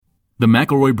The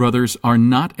McElroy brothers are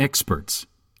not experts,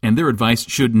 and their advice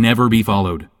should never be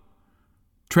followed.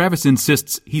 Travis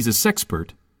insists he's a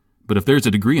sexpert, but if there's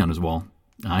a degree on his wall,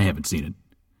 I haven't seen it.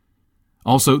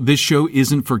 Also, this show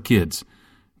isn't for kids,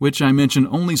 which I mention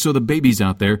only so the babies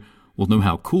out there will know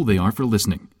how cool they are for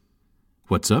listening.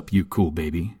 What's up, you cool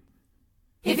baby?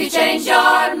 If you change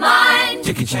your mind,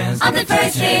 take a chance. I'm the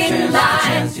first in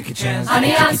line.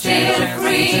 Honey, I'm still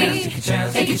free.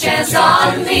 Take a chance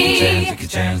on me.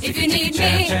 If you need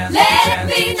me, let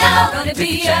me know. Gonna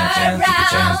be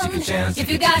around.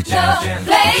 If you got no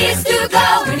place to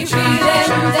go when you're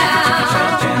feeling down.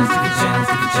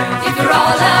 If you're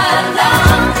all alone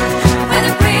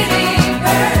with a pretty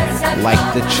bird.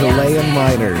 Like the Chilean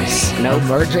miners. No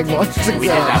merging once again. We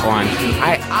did that one.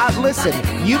 I listen,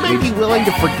 you may be willing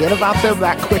to forget about them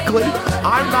that quickly.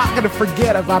 I'm not going to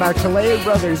forget about our Chilean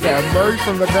brothers that emerged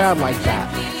from the ground like that.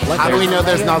 How do we know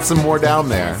there's not some more down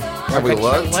there? Have we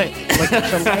looked? Like a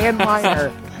Chilean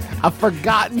miner. A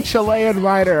forgotten Chilean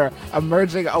miner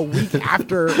emerging a week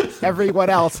after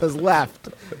everyone else has left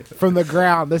from the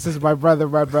ground. This is my brother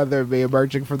and me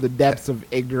emerging from the depths of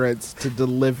ignorance to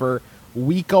deliver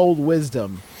week-old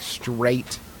wisdom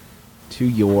straight to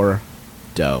your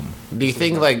dome. Do you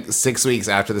think, like, 6 weeks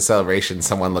after the celebration,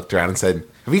 someone looked around and said,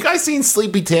 "Have you guys seen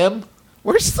Sleepy Tim?"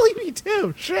 Where's Sleepy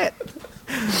Tim? Shit.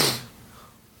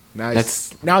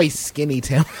 Now he's Skinny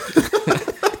Tim.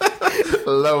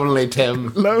 Lonely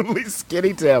Tim. Lonely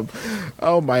Skinny Tim.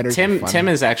 Oh, miners. Tim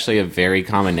is actually a very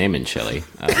common name in Chile.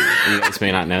 You guys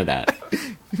may not know that.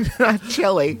 Not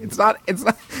Chile. It's not.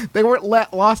 They weren't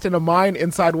lost in a mine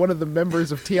inside one of the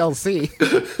members of TLC.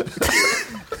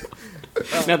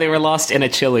 No, they were lost in a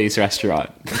Chili's restaurant.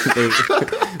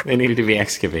 They needed to be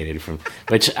excavated from.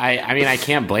 Which I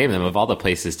can't blame them. Of all the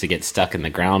places to get stuck in the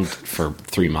ground for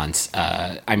 3 months,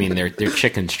 their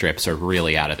chicken strips are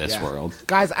really out of this world.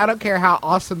 Guys, I don't care how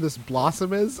awesome this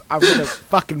blossom is. I'm gonna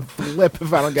fucking flip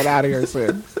if I don't get out of here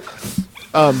soon.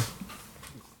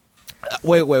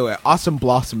 Wait. Awesome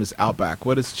Blossom is Outback.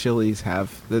 What does Chili's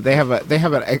have? They have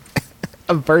a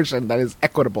version that is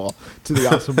equitable to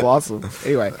the Awesome Blossom.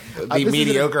 Anyway. The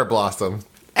mediocre Blossom.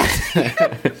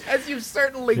 As you've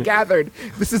certainly gathered,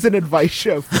 this is an advice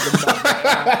show for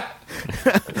the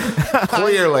moment.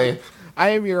 Clearly. I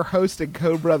am your host and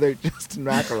co-brother, Justin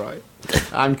McElroy.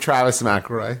 I'm Travis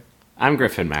McElroy. I'm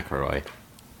Griffin McElroy.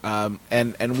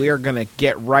 And we are going to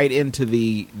get right into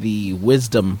the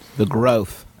wisdom, the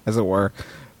growth, as it were.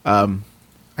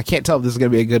 I can't tell if this is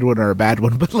going to be a good one or a bad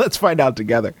one, but let's find out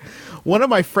together. One of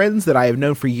my friends that I have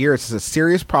known for years has a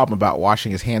serious problem about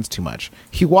washing his hands too much.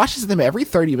 He washes them every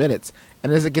 30 minutes,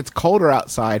 and as it gets colder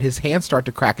outside, his hands start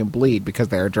to crack and bleed because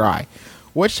they are dry.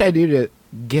 What should I do to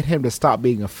get him to stop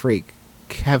being a freak?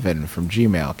 Kevin from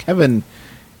Gmail. Kevin,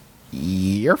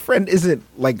 your friend isn't,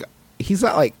 like, he's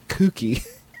not, like, kooky.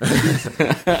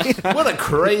 What a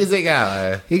crazy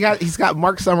guy. He's got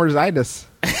Mark Summers-itis.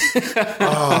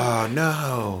 Oh,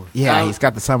 no. Yeah, he's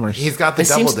got the Summers. He's got the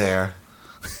double dare.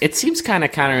 It seems kind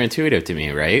of counterintuitive to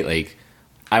me, right? Like,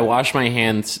 I wash my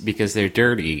hands because they're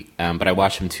dirty, but I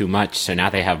wash them too much, so now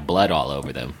they have blood all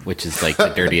over them, which is like the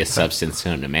dirtiest substance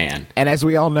known to man. And as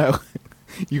we all know,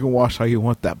 you can wash all you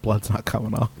want, that blood's not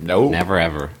coming off. Nope. Never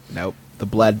ever. Nope. The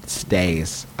blood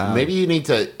stays. Maybe you need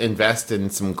to invest in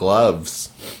some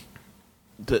gloves.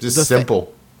 Just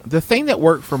simple. The thing that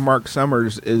worked for Mark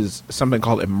Summers is something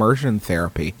called immersion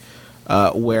therapy,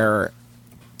 where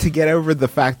to get over the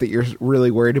fact that you're really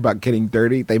worried about getting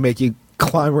dirty, they make you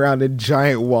climb around in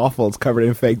giant waffles covered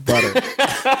in fake butter.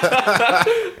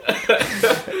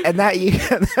 And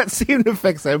that seemed to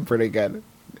fix him pretty good.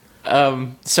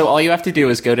 So all you have to do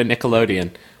is go to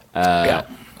Nickelodeon.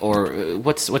 Or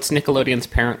what's Nickelodeon's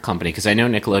parent company? Because I know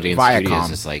Nickelodeon Viacom. Studios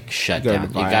is like shut down.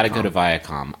 You got to go to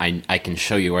Viacom. I can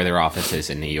show you where their office is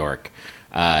in New York.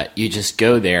 You just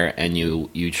go there and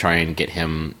you try and get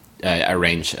him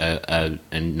arrange a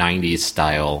 90s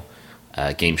style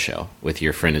game show with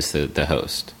your friend as the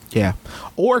host. Yeah.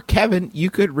 Or, Kevin, you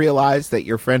could realize that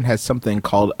your friend has something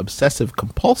called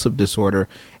obsessive-compulsive disorder,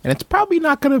 and it's probably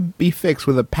not going to be fixed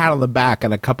with a pat on the back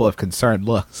and a couple of concerned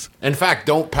looks. In fact,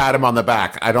 don't pat him on the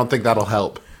back. I don't think that'll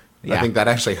help. Yeah. I think that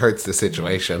actually hurts the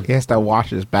situation. He has to wash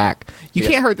his back. You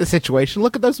can't hurt the situation.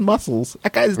 Look at those muscles.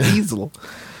 That guy's diesel.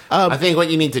 I think what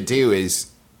you need to do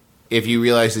is, if you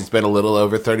realize it's been a little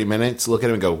over 30 minutes, look at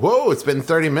him and go, whoa, it's been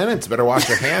 30 minutes. Better wash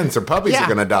your hands or puppies are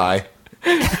going to die.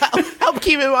 Help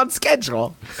keep him on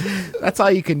schedule. That's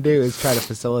all you can do is try to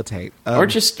facilitate. Or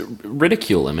just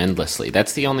ridicule him endlessly.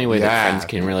 That's the only way that friends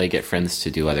can really get friends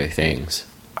to do other things.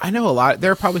 I know a lot.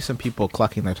 There are probably some people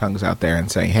clucking their tongues out there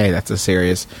and saying, hey, that's a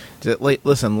serious...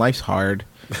 Listen, life's hard.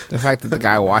 The fact that the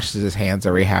guy washes his hands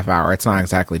every half hour, it's not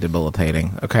exactly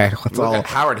debilitating. Okay, Look at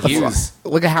Howard Hughes.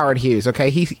 Look at Howard Hughes. Okay,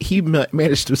 he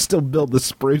managed to still build the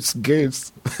spruce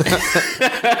goose.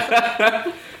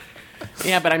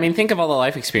 Yeah, but I mean, think of all the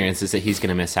life experiences that he's going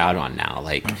to miss out on now.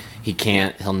 Like,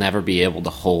 he'll never be able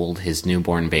to hold his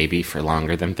newborn baby for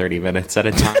longer than 30 minutes at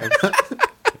a time.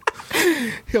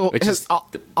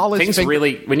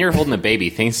 When you're holding a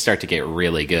baby, things start to get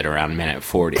really good around minute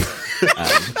 40.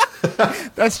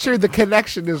 That's true. The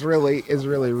connection is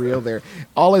really real there.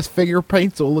 All his finger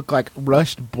paints will look like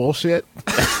rushed bullshit.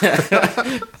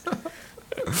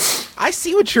 I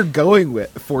see what you're going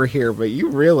for here, but you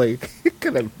really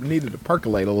could have needed to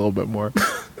percolate a little bit more.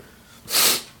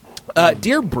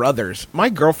 Dear brothers, my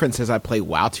girlfriend says I play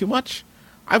WoW too much.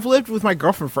 I've lived with my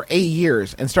girlfriend for 8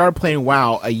 years and started playing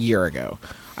WoW a year ago.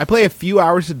 I play a few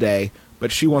hours a day,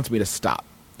 but she wants me to stop.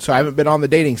 So I haven't been on the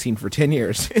dating scene for 10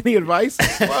 years. Any advice?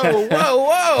 Whoa.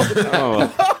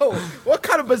 Oh. Whoa. What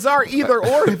kind of bizarre either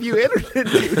or have you entered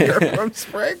into here from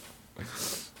Spring?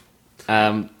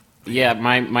 Yeah,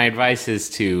 my advice is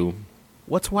to...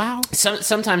 What's WoW?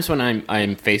 Sometimes when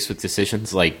I'm faced with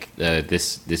decisions like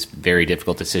this very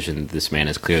difficult decision this man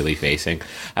is clearly facing,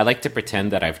 I like to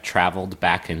pretend that I've traveled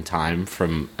back in time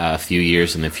from a few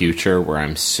years in the future where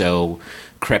I'm so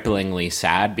cripplingly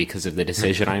sad because of the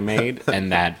decision I made,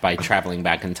 and that by traveling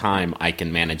back in time, I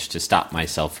can manage to stop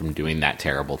myself from doing that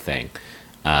terrible thing.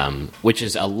 Which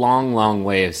is a long, long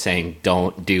way of saying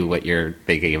don't do what you're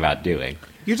thinking about doing.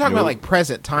 You're talking about like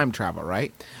present time travel,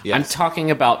 right? Yes. I'm talking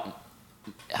about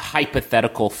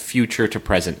hypothetical future to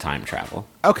present time travel.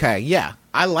 Okay, yeah.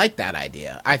 I like that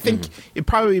idea. I think it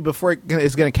probably before it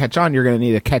is going to catch on, you're going to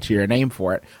need a catchier name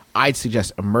for it. I'd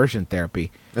suggest immersion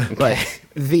therapy. But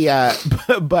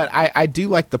but I do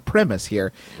like the premise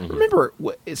here. Remember,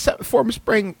 Form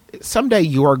Spring, someday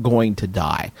you are going to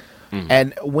die.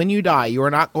 And when you die, you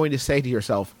are not going to say to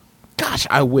yourself, gosh,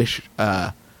 I wish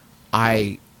I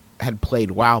had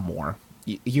played WoW more.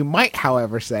 You might,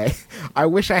 however, say, I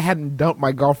wish I hadn't dumped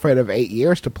my girlfriend of 8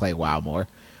 years to play WoW more,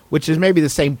 which is maybe the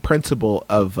same principle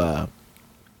as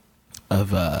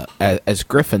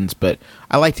Griffin's, but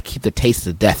I like to keep the taste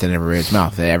of death in everyone's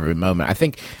mouth at every moment. I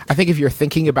think if you're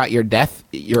thinking about your death,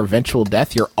 your eventual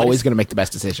death, you're always going to make the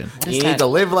best decision. You need to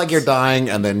live like you're dying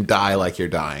and then die like you're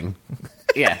dying.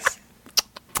 Yes.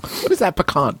 What is that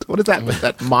piquant? What is that?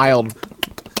 That mild?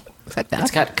 Is that death?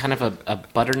 It's got kind of a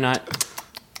butternut.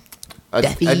 A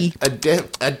Deathy.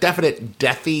 a definite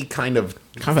deathy kind of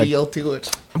feel to it.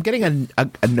 I'm getting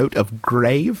a note of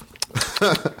grave.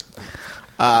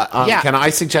 Yeah. Can I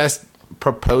suggest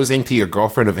proposing to your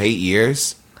girlfriend of 8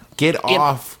 years? Get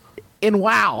off. In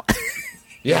WoW.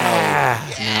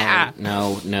 Yeah.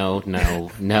 No.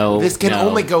 This can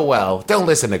only go well. Don't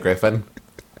listen to Griffin.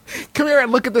 Come here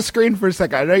and look at the screen for a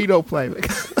second. I know you don't play.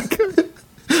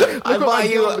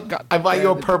 I buy you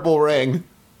a purple ring.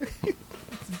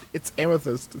 It's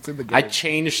amethyst. It's in the game. I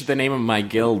changed the name of my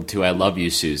guild to I Love You,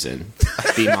 Susan.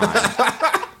 Be mine.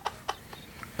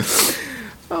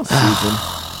 Oh,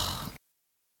 Susan.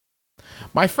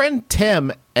 My friend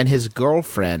Tim and his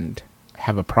girlfriend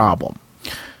have a problem.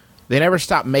 They never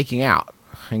stop making out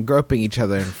and groping each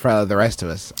other in front of the rest of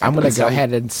us. I'm going to go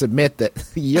ahead and submit that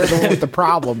you're the one with the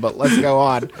problem, but let's go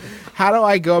on. How do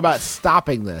I go about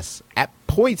stopping this? At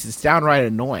points, it's downright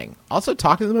annoying. Also,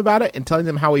 talking to them about it and telling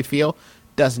them how we feel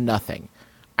does nothing.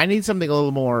 I need something a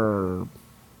little more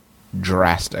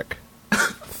drastic.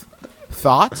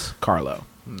 Thoughts? Carlo.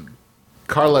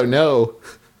 Carlo, no.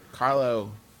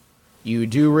 Carlo, you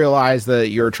do realize that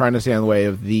you're trying to stand in the way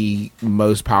of the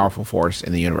most powerful force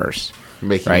in the universe.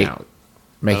 Making out.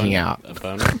 Making out. A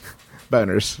boner?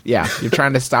 Boners. Yeah. You're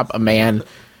trying to stop a man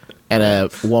and a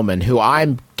woman who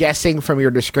I'm guessing from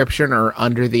your description are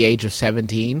under the age of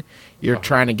 17. You're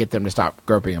trying to get them to stop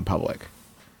groping in public.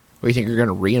 What, do you think you're going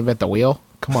to reinvent the wheel?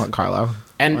 Come on, Carlo.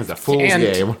 And It's a fool's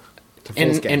game.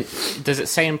 And does it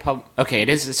say in public? Okay, it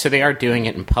is. So they are doing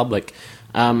it in public.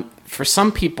 For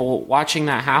some people, watching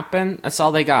that happen, that's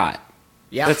all they got.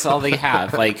 Yeah. That's all they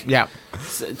have. Like, Yeah.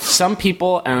 Some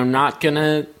people, and I'm not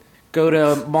gonna go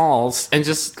to malls and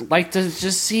just like to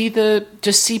see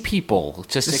people,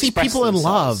 just see express people in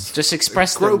themselves. love. Just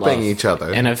express their Groping love each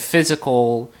other. in a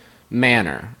physical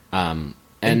manner. In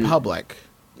And public.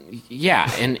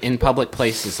 yeah, in public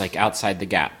places like outside the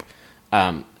Gap.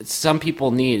 Some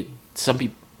people need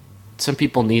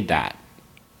that.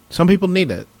 Some people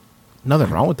need it.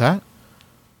 Nothing wrong with that.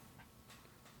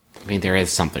 I mean, there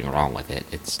is something wrong with it.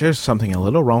 There's something a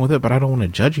little wrong with it, but I don't want to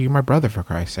judge you. You're my brother, for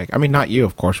Christ's sake. I mean, not you,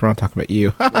 of course. We're not talking about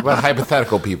you. About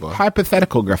hypothetical people.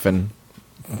 Hypothetical Griffin.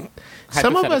 Some of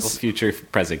hypothetical us, future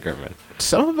present Griffin.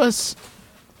 some of us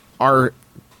are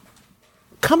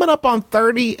coming up on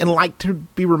 30 and like to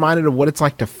be reminded of what it's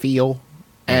like to feel,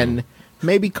 and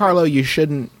maybe, Carlo, you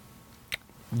shouldn't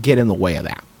get in the way of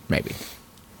that. Maybe.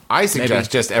 I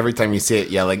suggest just every time you see it,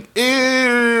 yelling,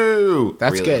 ew!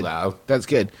 That's really good. Loud. That's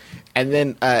good. And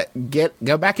then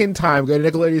go back in time, go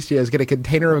to Nickelodeon Studios, get a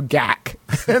container of gack,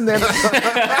 and then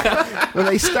when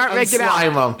they start making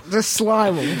slime out, them. just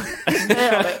slime them.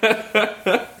 Nailed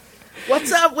it.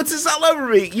 What's up? What's this all over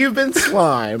me? You've been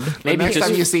slimed. Maybe next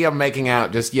time you see them making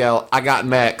out, just yell, I got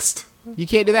next. You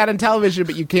can't do that on television,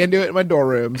 but you can do it in my dorm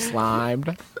room.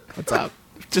 Slimed. What's up?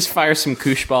 Just fire some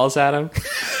koosh balls at him.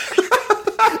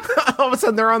 All of a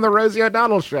sudden, they're on the Rosie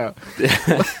O'Donnell show.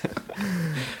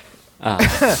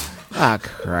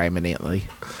 Criminally.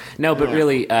 No, but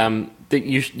really,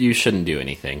 you shouldn't do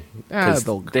anything. 'Cause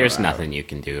there's nothing you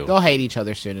can do. They'll hate each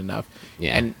other soon enough.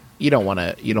 Yeah. And you don't want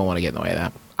to get in the way of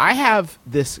that. I have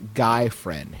this guy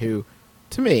friend who,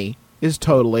 to me, is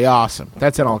totally awesome.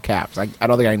 That's in all caps. I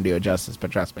don't think I can do it justice,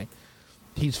 but trust me.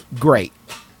 He's great.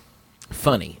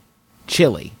 Funny.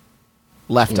 Chilly.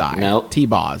 Left eye. Nope.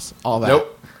 T-Boz. All that.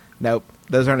 Nope.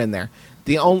 Those aren't in there.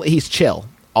 He's chill.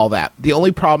 All that. The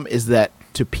only problem is that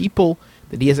to people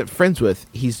that he isn't friends with,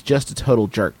 he's just a total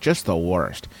jerk. Just the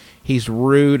worst. He's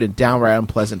rude and downright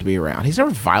unpleasant to be around. He's never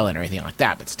violent or anything like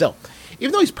that, but still.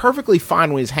 Even though he's perfectly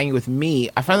fine when he's hanging with me,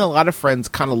 I find that a lot of friends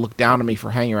kind of look down on me for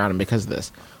hanging around him because of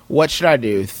this. What should I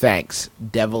do? Thanks.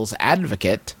 Devil's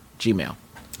Advocate, Gmail.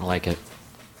 I like it.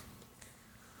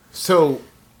 So,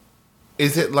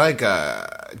 is it like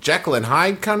a Jekyll and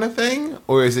Hyde kind of thing?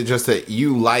 Or is it just that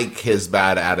you like his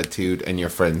bad attitude and your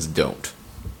friends don't?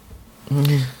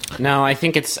 No, I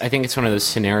think it's one of those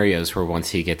scenarios where once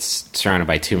he gets surrounded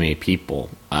by too many people,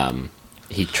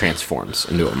 he transforms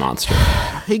into a monster.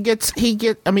 I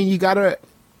mean, you gotta,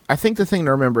 I think the thing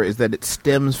to remember is that it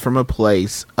stems from a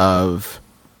place of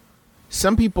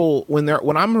some people, when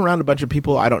I'm around a bunch of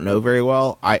people I don't know very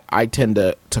well, I tend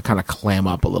to kind of clam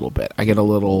up a little bit. I get a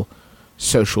little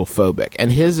social phobic,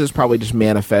 and his is probably just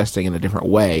manifesting in a different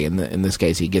way. In this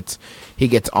case, he gets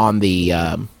on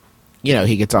the,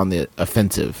 he gets on the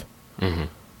offensive.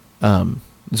 Mm-hmm.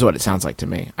 Is what it sounds like to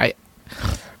me. I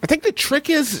think the trick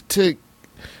is to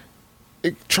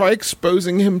try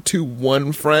exposing him to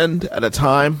one friend at a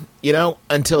time,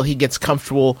 until he gets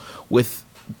comfortable with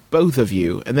both of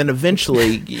you, and then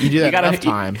eventually you do that enough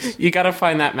times. You got to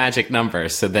find that magic number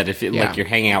so that if like you're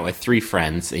hanging out with 3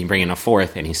 friends and you bring in a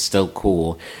 4th and he's still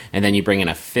cool, and then you bring in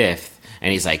a 5th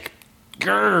and he's like,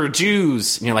 "Grr,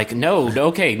 Jews," and you're like, "No,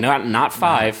 okay, not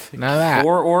 5, none of that.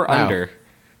 4 or under."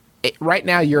 Right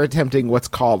now, you're attempting what's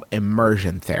called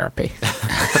immersion therapy.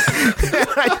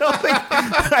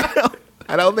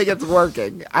 I don't think it's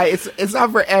working. It's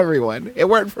not for everyone. It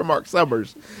worked for Mark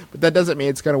Summers, but that doesn't mean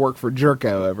it's going to work for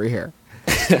Jerko over here.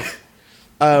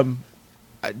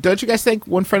 Don't you guys think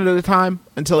one friend at a time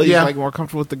until he's like more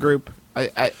comfortable with the group?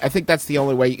 I think that's the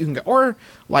only way you can go. Or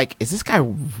like, is this guy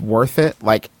worth it?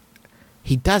 Like,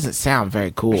 he doesn't sound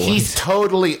very cool. He's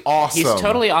totally awesome. He's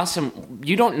totally awesome.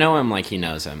 You don't know him like he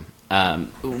knows him.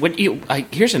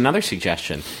 Here's another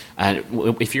suggestion.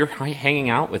 If you're hanging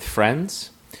out with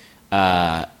friends,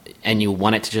 and you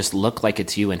want it to just look like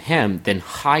it's you and him, then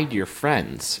hide your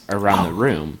friends around the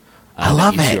room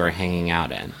that you two are hanging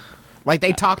out in. Like,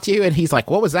 they talk to you, and he's like,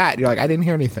 "What was that?" And you're like, "I didn't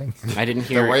hear anything." I didn't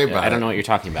hear. I don't know what you're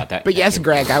talking about. But yes,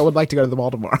 Greg, I would like to go to the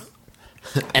mall tomorrow.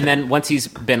 And then once he's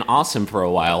been awesome for a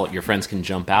while, your friends can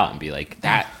jump out and be like,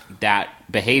 that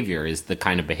behavior is the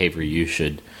kind of behavior you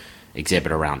should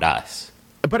exhibit around us.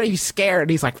 But he's scared.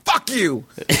 He's like, "Fuck you!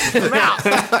 I'm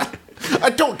out.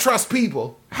 I don't trust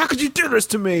people. How could you do this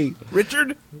to me,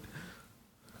 Richard?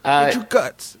 With your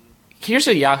guts." Here's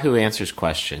a Yahoo Answers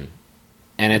question,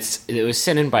 and it was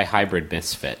sent in by Hybrid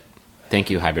Misfit. Thank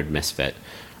you, Hybrid Misfit.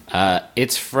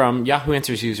 It's from Yahoo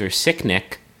Answers user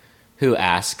Sicknick, who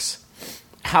asks,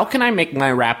 "How can I make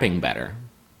my rapping better?"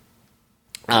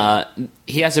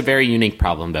 He has a very unique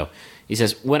problem, though. He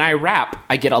says, "When I rap,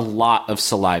 I get a lot of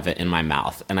saliva in my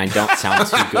mouth, and I don't sound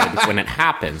too good when it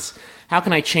happens. How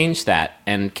can I change that,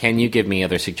 and can you give me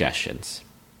other suggestions?"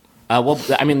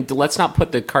 Let's not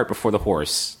put the cart before the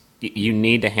horse. You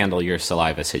need to handle your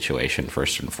saliva situation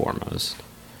first and foremost.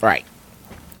 Right.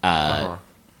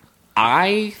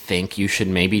 I think you should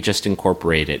maybe just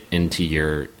incorporate it into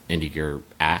your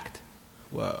act.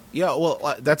 Well, yeah.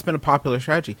 Well, that's been a popular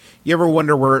strategy. You ever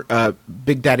wonder where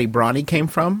Big Daddy Brawny came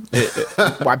from?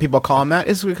 Why people call him that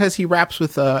is because he raps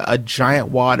with a giant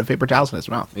wad of paper towels in his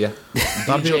mouth. Yeah, a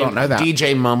lot of people don't know that.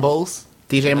 DJ Mumbles.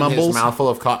 DJ Mumbles. His mouthful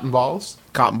of cotton balls.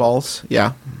 Cotton balls.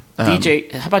 Yeah. DJ.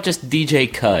 How about just DJ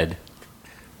Cud?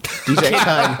 DJ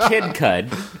Cud. Kid Cud.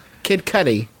 Kid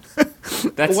Cuddy.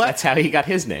 That's how he got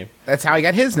his name. That's how he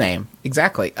got his name.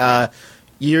 Exactly.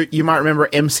 You might remember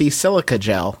MC Silica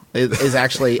Gel is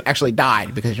actually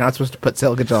died because you're not supposed to put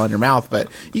silica gel in your mouth, but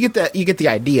you get the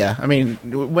idea. I mean,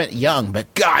 it went young,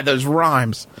 but God, those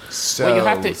rhymes.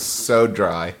 So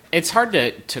dry. It's hard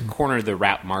to corner the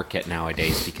rap market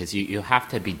nowadays because you have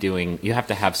to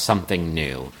have something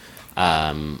new.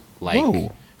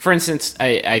 Whoa. For instance,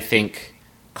 I think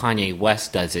Kanye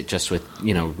West does it just with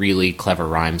really clever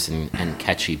rhymes and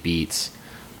catchy beats.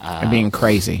 And being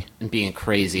crazy.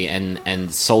 And and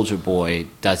Soulja Boy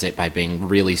does it by being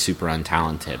really super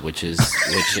untalented, which is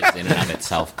in and of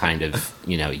itself kind of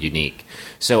unique.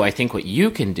 So I think what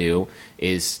you can do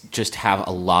is just have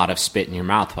a lot of spit in your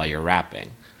mouth while you're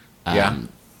rapping. DJ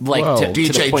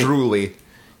Drooly.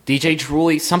 DJ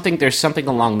Drooly, there's something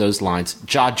along those lines.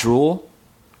 Drool.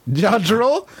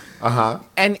 Drool? Uh-huh.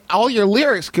 And all your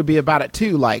lyrics could be about it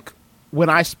too, like, when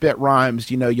I spit rhymes,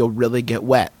 you'll really get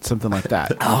wet, something like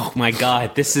that. Oh my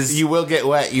God, this is... You will get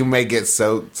wet, you may get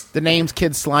soaked. The name's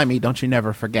Kid Slimy, don't you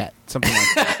never forget. Something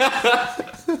like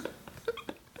that.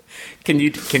 Can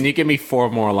you give me 4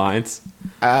 more lines?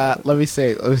 Let me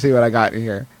see what I got in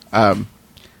here.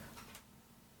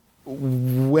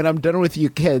 When I'm done with you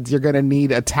kids, you're going to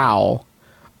need a towel.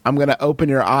 I'm going to open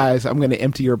your eyes. I'm going to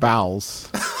empty your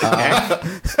bowels.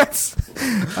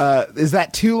 Is that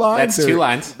 2 lines? That's 2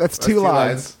 lines. That's two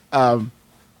lines. When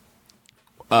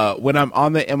I'm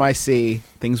on the MIC,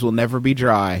 things will never be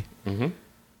dry. Mm-hmm.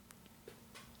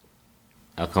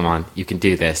 Oh, come on. You can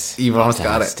do this. You've almost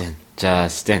got it.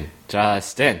 Justin.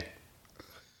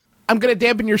 I'm going to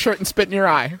dampen your shirt and spit in your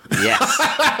eye. Yes.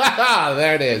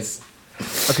 There it is.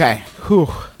 Okay. Whew.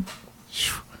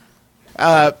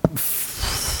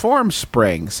 Form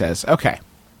Spring says, okay.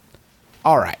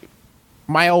 All right.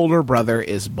 My older brother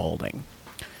is balding.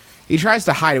 He tries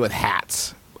to hide it with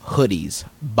hats, hoodies,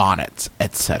 bonnets,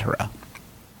 etc.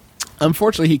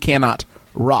 Unfortunately, he cannot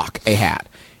rock a hat,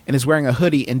 and is wearing a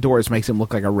hoodie indoors makes him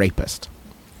look like a rapist.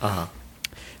 Uh-huh.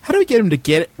 How do we get him to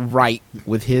get it right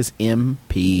with his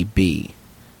MPB?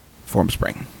 Form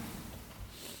Spring.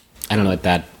 I don't know what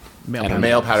that...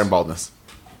 Male pattern baldness.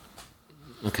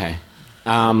 Okay.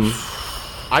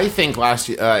 I think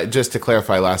just to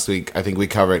clarify, last week I think we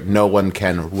covered no one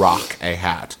can rock a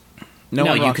hat.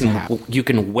 No, you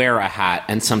can wear a hat,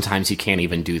 and sometimes you can't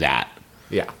even do that.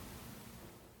 Yeah.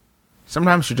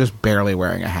 Sometimes you're just barely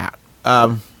wearing a hat.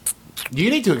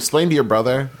 You need to explain to your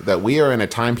brother that we are in a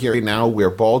time period now where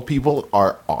bald people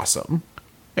are awesome.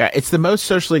 Yeah, it's the most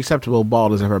socially acceptable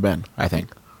bald has ever been, I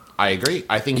think. I agree.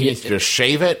 I think he needs to just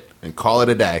shave it and call it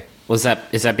a day. Is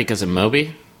that because of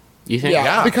Moby? You think?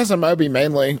 Yeah, because of Moby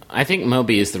mainly. I think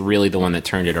Moby is really the one that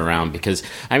turned it around because,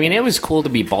 I mean, it was cool to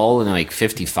be bald in like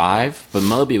 55, but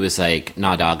Moby was like,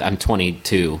 nah, dog, I'm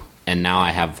 22, and now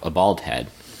I have a bald head.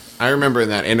 I remember in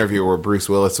that interview where Bruce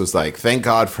Willis was like, thank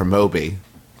God for Moby.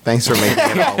 Thanks for making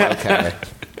it all okay.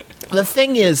 The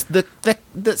thing is, the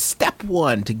step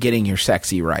one to getting your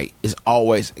sexy right is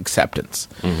always acceptance.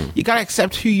 Mm-hmm. You got to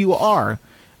accept who you are.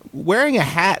 Wearing a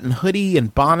hat and hoodie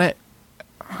and bonnet,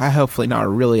 hopefully not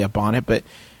really a bonnet, but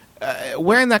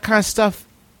wearing that kind of stuff,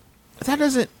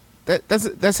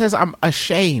 that says I'm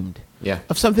ashamed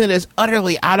of something that is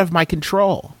utterly out of my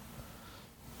control.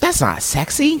 That's not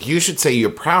sexy. You should say you're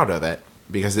proud of it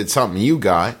because it's something you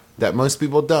got that most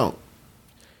people don't.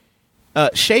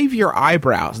 Shave your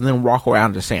eyebrows and then walk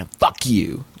around just saying "fuck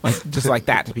you," just like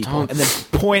that to people, and then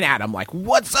point at them like,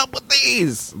 "What's up with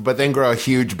these?" But then grow a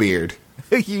huge beard.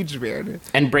 A huge beard.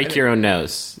 And break your own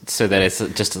nose so that it's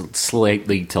just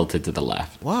slightly tilted to the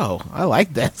left. Whoa, I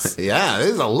like this. Yeah,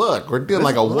 this is a look. We're doing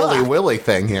like a Wooly Willy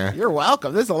thing here. You're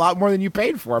welcome. This is a lot more than you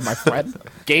paid for, my friend.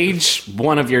 Gauge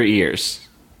one of your ears.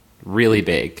 Really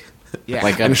big. Yeah.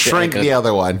 And shrink the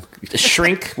other one.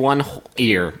 Shrink one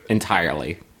ear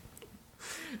entirely.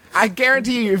 I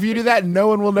guarantee you, if you do that, no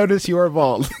one will notice you are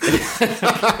bald.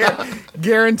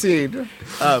 Guaranteed.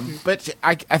 But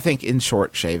I think, in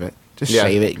short, shave it. Just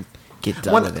shave it and get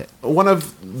done with it. One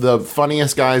of the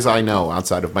funniest guys I know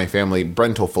outside of my family,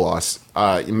 Brental Floss,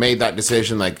 made that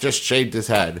decision, just shaved his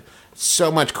head.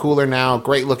 So much cooler now.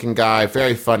 Great looking guy.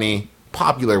 Very funny.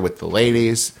 Popular with the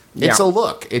ladies. It's a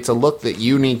look. It's a look that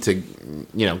you need to,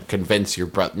 convince your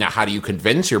brother. Now, how do you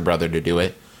convince your brother to do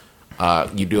it?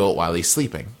 You do it while he's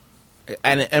sleeping.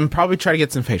 And probably try to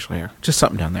get some facial hair. Just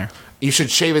something down there. You should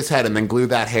shave his head and then glue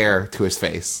that hair to his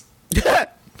face.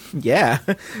 Yeah,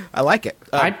 I like it.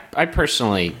 I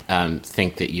personally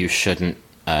think that you shouldn't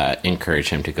encourage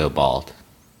him to go bald.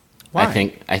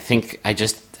 Why? I think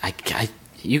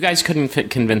You guys couldn't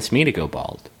convince me to go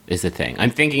bald, is the thing.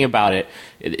 I'm thinking about it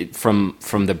from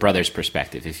the brother's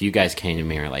perspective. If you guys came to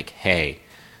me and were like, hey,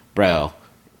 bro,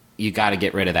 you got to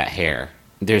get rid of that hair.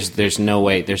 There's no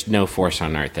way, there's no force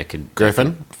on earth that could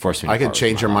Griffin, force me to I could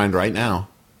change your mind right now.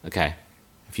 Okay.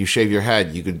 If you shave your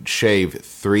head, you could shave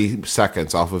 3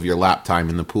 seconds off of your lap time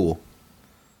in the pool.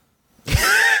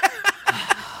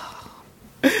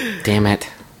 Damn it.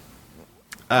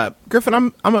 Griffin,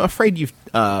 I'm afraid you've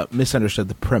misunderstood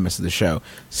the premise of the show.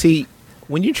 See,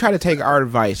 when you try to take our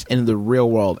advice into the real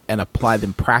world and apply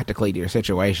them practically to your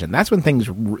situation, that's when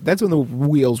the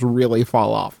wheels really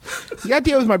fall off. The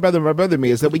idea with my brother and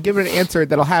me is that we give it an answer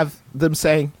that'll have them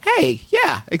saying, "Hey,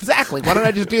 yeah, exactly. Why don't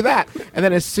I just do that?" And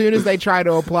then as soon as they try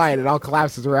to apply it, it all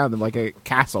collapses around them like a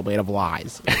castle made of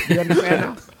lies. You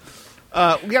understand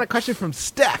now? We got a question from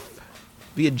Steph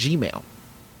via Gmail.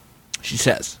 She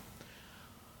says,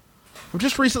 "I've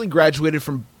just recently graduated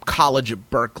from college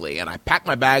at Berkeley, and I packed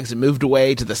my bags and moved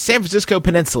away to the San Francisco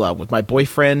Peninsula with my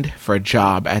boyfriend for a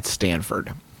job at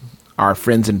Stanford. Our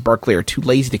friends in Berkeley are too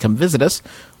lazy to come visit us.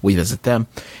 We visit them,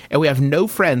 and we have no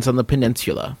friends on the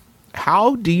peninsula.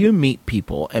 How do you meet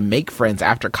people and make friends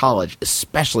after college,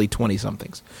 especially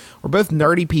 20-somethings? We're both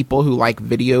nerdy people who like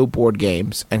video board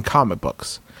games and comic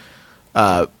books.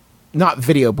 Not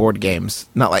video board games,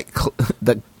 not like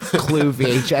the Clue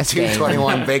VHS game.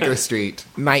 221 Baker Street.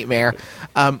 Nightmare.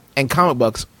 And comic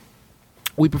books.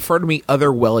 We prefer to meet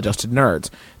other well-adjusted nerds.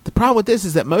 The problem with this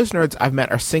is that most nerds I've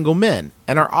met are single men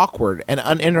and are awkward and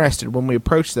uninterested when we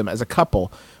approach them as a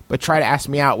couple, but try to ask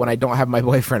me out when I don't have my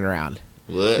boyfriend around.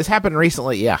 What? This happened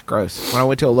recently. Yeah, gross. When I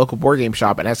went to a local board game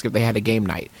shop and asked if they had a game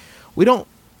night. We don't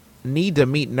need to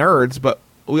meet nerds, but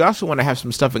we also want to have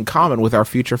some stuff in common with our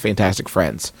future fantastic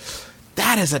friends."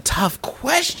 That is a tough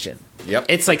question. Yep.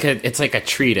 It's like a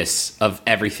treatise of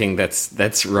everything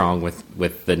that's wrong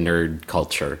with the nerd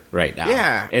culture right now.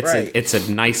 Yeah, right. It's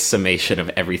a nice summation of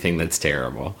everything that's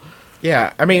terrible.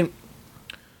 Yeah, I mean,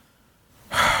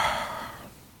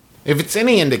 if it's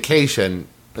any indication,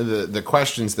 the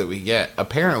questions that we get,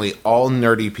 apparently all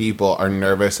nerdy people are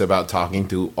nervous about talking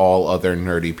to all other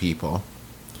nerdy people.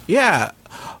 yeah.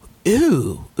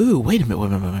 Ooh, wait a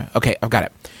minute. Okay, I've got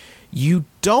it. You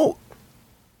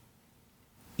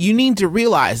need to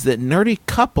realize that nerdy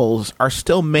couples are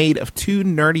still made of two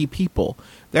nerdy people.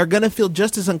 They're going to feel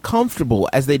just as uncomfortable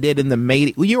as they did in the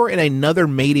mating. You are in another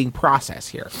mating process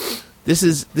here. This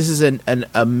is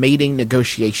a mating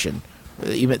negotiation.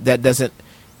 Even that doesn't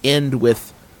end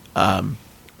with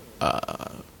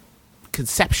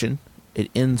conception. It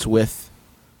ends with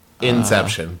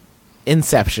Inception.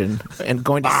 And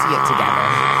going to see it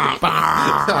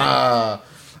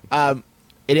together.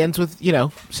 It ends with,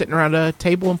 sitting around a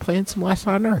table and playing some Last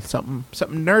Night on Earth, something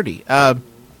nerdy.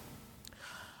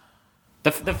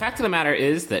 The fact of the matter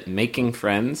is that making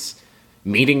friends,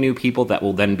 meeting new people that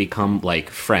will then become like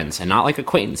friends, and not like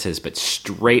acquaintances, but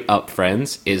straight up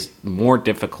friends, is more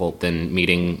difficult than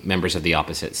meeting members of the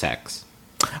opposite sex.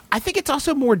 I think it's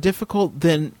also more difficult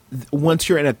than once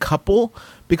you're in a couple,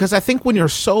 because I think when you're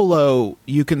solo,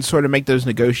 you can sort of make those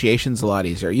negotiations a lot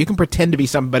easier. You can pretend to be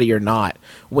somebody you're not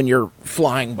when you're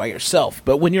flying by yourself.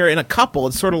 But when you're in a couple,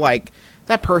 it's sort of like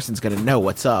that person's going to know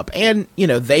what's up. And,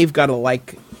 they've got to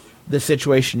like the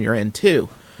situation you're in, too.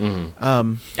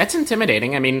 Mm-hmm. That's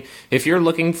intimidating. I mean, if you're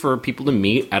looking for people to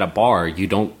meet at a bar, you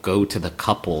don't go to the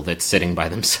couple that's sitting by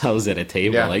themselves at a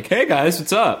table like, hey, guys,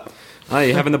 what's up? Oh,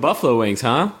 you having the buffalo wings,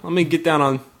 huh? Let me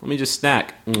just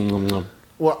snack.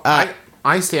 Well,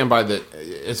 I stand by that.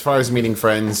 As far as meeting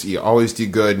friends, you always do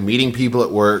good. Meeting people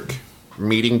at work,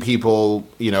 meeting people,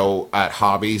 at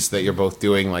hobbies that you're both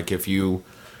doing. Like if you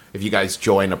guys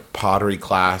join a pottery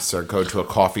class or go to a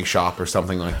coffee shop or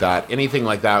something like that. Anything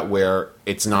like that where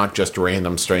it's not just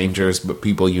random strangers, but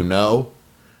people you know.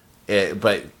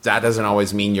 But that doesn't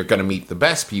always mean you're going to meet the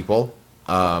best people.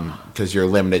 Because you're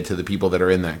limited to the people that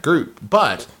are in that group.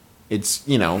 But it's,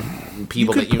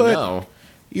 people that you know.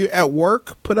 You at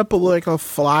work, put up a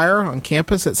flyer on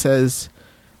campus that says,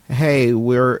 hey,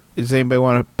 does anybody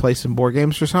want to play some board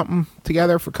games or something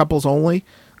together for couples only?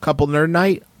 Couple nerd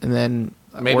night, and then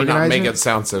maybe not make it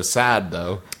sound so sad,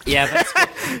 though. Yeah,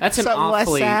 that's an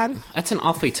awfully sad. That's an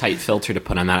awfully tight filter to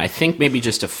put on that. I think maybe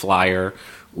just a flyer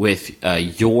with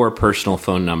your personal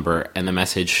phone number and the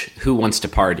message, who wants to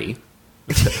party?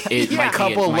 A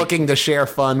couple looking to share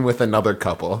fun with another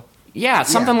couple. Yeah,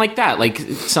 something like that. Like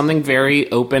something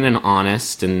very open and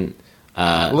honest, and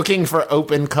looking for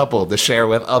open couple to share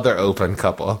with other open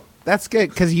couple. That's good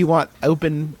because you want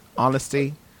open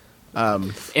honesty.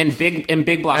 In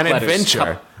big block an letters.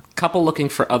 Adventure. couple looking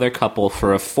for other couple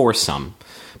for a foursome,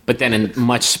 but then in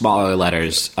much smaller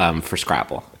letters for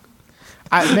Scrabble.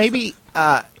 Maybe,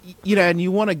 and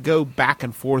you want to go back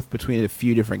and forth between a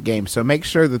few different games, so make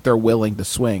sure that they're willing to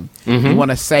swing. Mm-hmm. You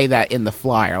want to say that in the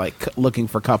flyer, like looking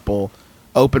for couple,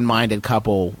 open-minded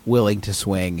couple, willing to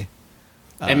swing.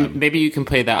 And maybe you can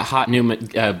play that hot new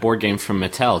board game from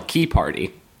Mattel, Key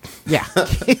Party. Yeah.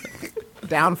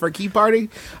 Down for a key party?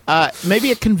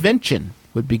 Maybe a convention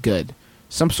would be good.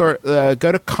 Some sort,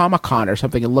 go to Comic-Con or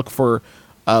something and look for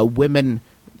women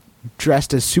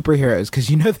dressed as superheroes, because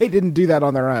they didn't do that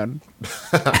on their own.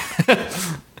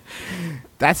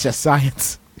 That's just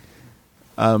science.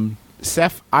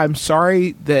 Seth, I'm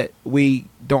sorry that we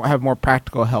don't have more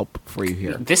practical help for you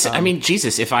here.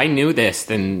 Jesus, if I knew this,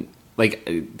 then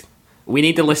we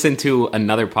need to listen to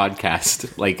another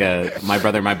podcast, like my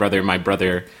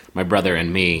brother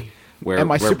and me, and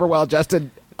my super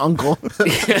well-adjusted uncle,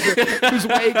 who's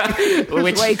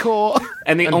way cool.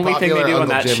 And the only thing they do on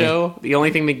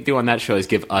that show, is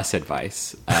give us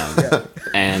advice,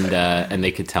 and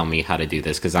they could tell me how to do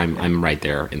this, because I'm right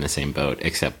there in the same boat.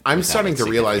 Except I'm starting to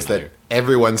realize that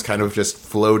everyone's kind of just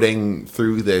floating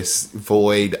through this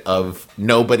void of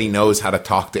nobody knows how to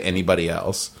talk to anybody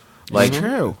else. Like,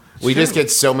 true. We just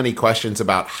get so many questions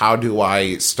about how do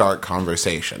I start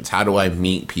conversations? How do I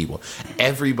meet people?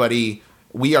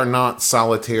 We are not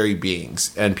solitary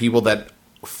beings, and people that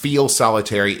feel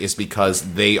solitary is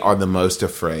because they are the most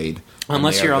afraid.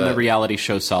 Unless you're on the reality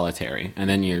show Solitary, and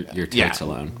then you're totes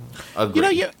alone.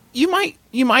 Agreed. You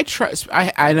might try.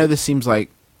 I know this seems like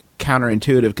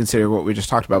counterintuitive considering what we just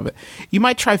talked about, but you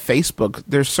might try Facebook.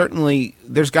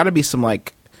 There's got to be some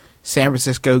like San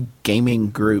Francisco gaming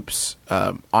groups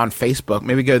on Facebook.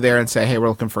 Maybe go there and say, hey, we're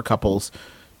looking for couples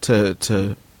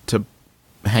to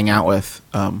hang out with.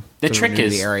 The trick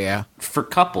is, the area. For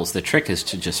couples, the trick is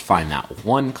to just find that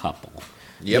one couple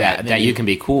that you can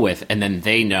be cool with, and then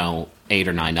they know 8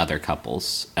 or 9 other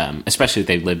couples, especially if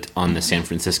they lived on the San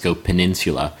Francisco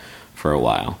Peninsula for a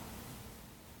while.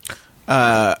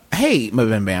 Hey,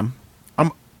 MBMBaM,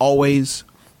 I'm always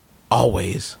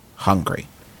hungry.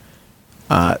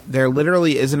 There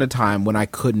literally isn't a time when I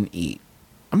couldn't eat.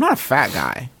 I'm not a fat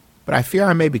guy, but I fear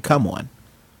I may become one.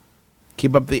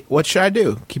 What should I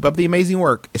do? Keep up the amazing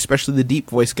work, especially the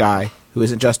deep voice guy who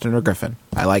isn't Justin or Griffin.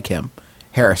 I like him.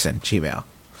 Harrison, Gmail.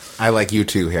 I like you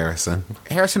too, Harrison.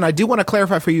 Harrison, I do want to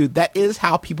clarify for you, that is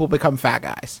how people become fat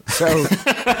guys. So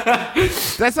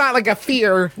that's not like a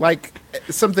fear, like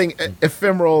something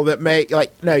ephemeral that may,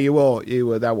 like, no, you will,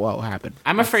 that will happen.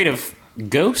 I'm afraid of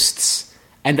ghosts,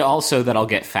 and also that I'll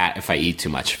get fat if I eat too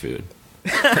much food.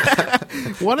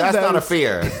 That's not a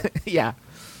fear. Yeah.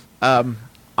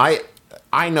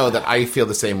 I know that I feel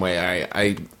the same way.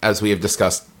 I as we have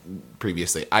discussed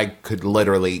previously, I could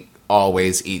literally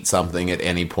always eat something at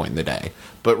any point in the day.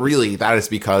 But really, that is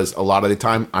because a lot of the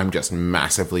time, I'm just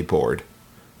massively bored.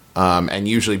 And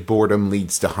usually boredom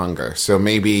leads to hunger. So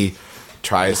maybe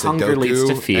try a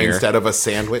Sudoku instead of a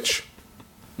sandwich.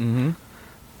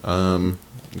 Mm-hmm.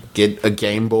 Get a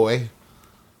Game Boy.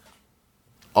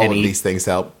 All of these things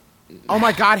help. Oh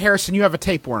my God, Harrison, you have a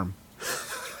tapeworm.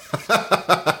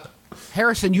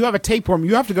 Harrison, you have a tapeworm.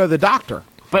 You have to go to the doctor.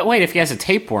 But wait, if he has a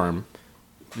tapeworm,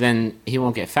 then he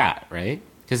won't get fat, right?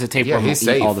 Because the tapeworm will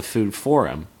eat all the food for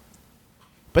him.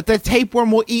 But the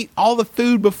tapeworm will eat all the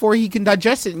food before he can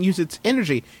digest it and use its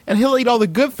energy. And he'll eat all the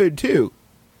good food, too.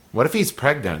 What if he's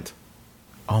pregnant?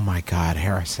 Oh, my God,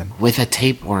 Harrison. With a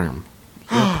tapeworm.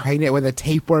 You're pregnant with a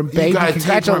tapeworm, baby. You got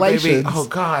Congratulations. Tapeworm, baby. Oh,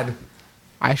 God.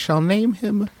 I shall name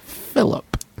him Philip.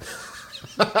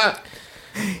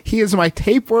 He is my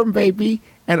tapeworm baby,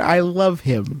 and I love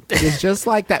him. He's just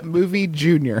like that movie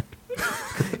Junior.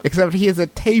 Except he is a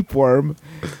tapeworm.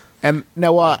 And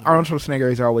Arnold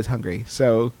Schwarzenegger are always hungry.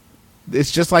 So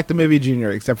it's just like the movie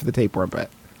Junior, except for the tapeworm bit.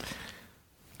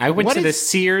 I went to the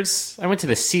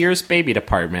Sears baby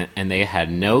department, and they had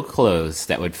no clothes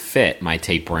that would fit my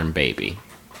tapeworm baby.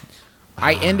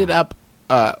 I ended up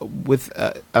with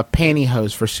a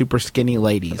pantyhose for super skinny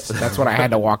ladies. That's what I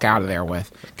had to walk out of there with.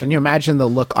 Can you imagine the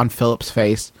look on Philip's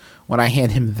face when I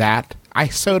hand him that? I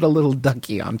sewed a little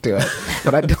ducky onto it,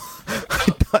 but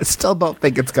I still don't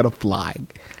think it's going to fly.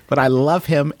 But I love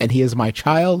him, and he is my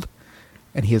child,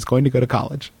 and he is going to go to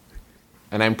college.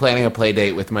 And I'm planning a play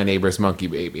date with my neighbor's monkey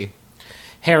baby.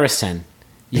 Harrison,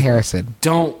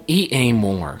 don't eat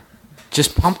anymore.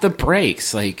 Just pump the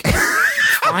brakes. Like,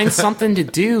 find something to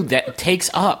do that takes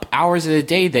up hours of the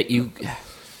day that you...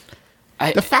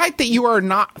 The fact that you are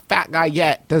not a fat guy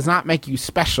yet does not make you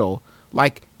special.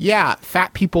 Like, yeah,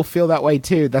 fat people feel that way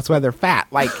too. That's why they're fat.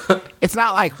 Like, it's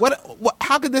not like, what,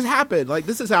 how could this happen? Like,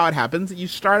 this is how it happens. You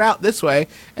start out this way,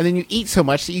 and then you eat so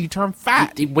much that you turn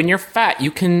fat. When you're fat,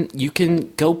 you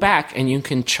can go back and you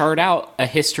can chart out a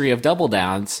history of double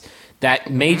downs that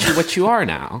made you what you are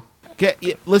now.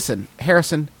 Listen,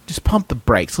 Harrison, just pump the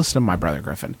brakes. Listen to my brother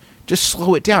Griffin. Just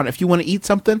slow it down. If you want to eat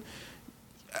something,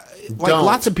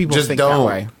 lots of people think that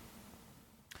way.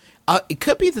 It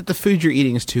could be that the food you're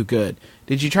eating is too good.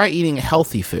 Did you try eating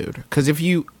healthy food? Because if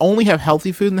you only have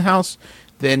healthy food in the house,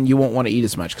 then you won't want to eat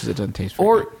as much because it doesn't taste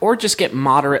very good. Or just get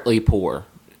moderately poor.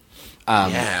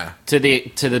 Yeah. To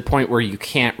the point where you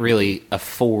can't really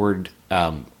afford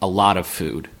a lot of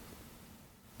food.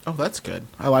 Oh, that's good.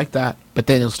 I like that. But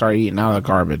then you'll start eating out of the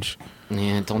garbage.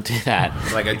 Yeah, don't do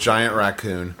that. Like a giant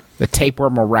raccoon. The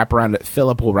tapeworm will wrap around it.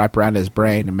 Philip will wrap around his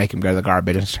brain and make him go to the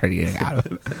garbage and start eating out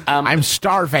of it. I'm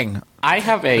starving. I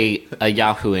have a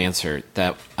Yahoo answer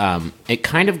that it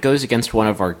kind of goes against one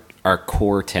of our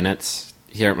core tenets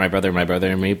here at My Brother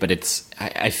and Me, but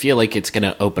I feel like it's going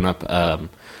to open up a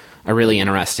really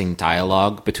interesting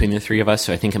dialogue between the three of us,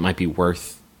 so I think it might be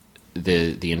worth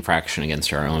the infraction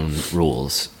against our own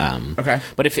rules. Okay.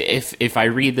 But if I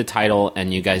read the title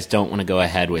and you guys don't want to go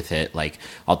ahead with it, like,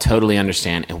 I'll totally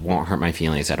understand. It won't hurt my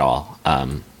feelings at all.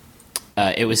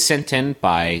 It was sent in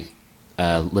by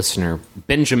listener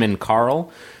Benjamin Carl,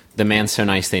 the man so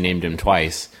nice they named him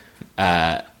twice.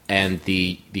 And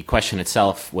the question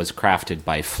itself was crafted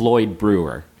by Floyd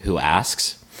Brewer, who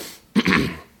asks,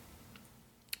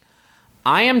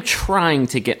 I am trying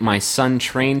to get my son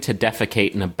trained to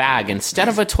defecate in a bag instead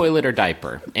of a toilet or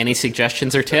diaper. Any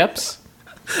suggestions or tips?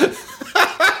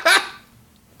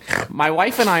 My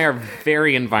wife and I are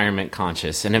very environment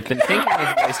conscious and have been thinking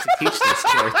of ways to teach this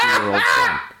to our 3-year-old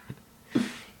son.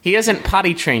 He isn't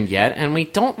potty trained yet, and we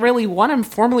don't really want him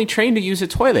formally trained to use a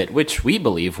toilet, which we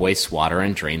believe wastes water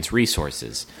and drains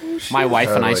resources. My wife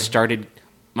and I started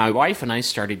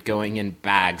going in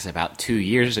bags about 2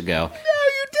 years ago.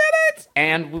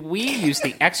 And we use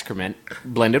the excrement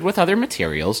blended with other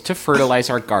materials to fertilize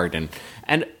our garden,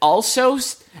 and also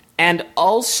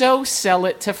sell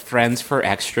it to friends for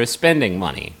extra spending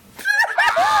money.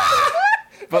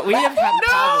 But we have had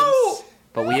problems.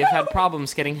 But we have had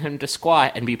problems getting him to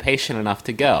squat and be patient enough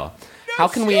to go. How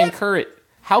can we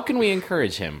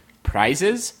encourage him?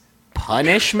 Prizes?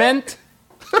 Punishment?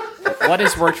 What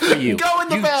has worked for you? Go in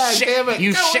the bag, damn it.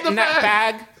 You Go shit in that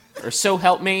bag? Or so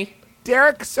help me?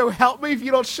 Derek, so help me if you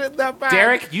don't shit in that bag.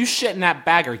 Derek, you shit in that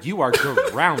bag or you are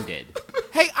grounded.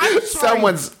 Hey, I'm sorry.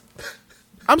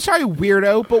 I'm sorry,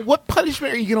 weirdo, but what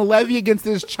punishment are you going to levy against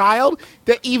this child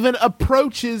that even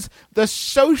approaches the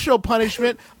social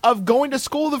punishment of going to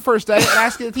school the first day and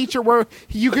asking the teacher where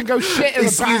you can go shit in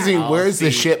the bag? Excuse me, where's the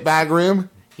shit bag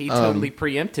room? He totally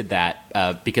preempted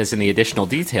that because in the additional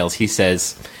details, he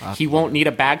says he won't need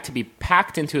a bag to be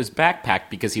packed into his backpack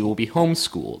because he will be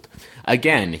homeschooled.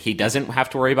 Again, he doesn't have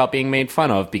to worry about being made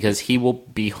fun of because he will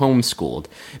be homeschooled.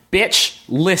 Bitch,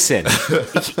 listen.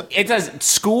 It does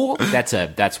school.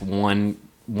 That's one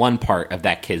part of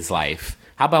that kid's life.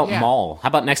 How about mall? How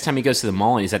about next time he goes to the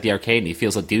mall and he's at the arcade and he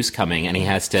feels a deuce coming and he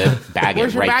has to bag it right there?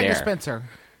 Where's your bag dispenser?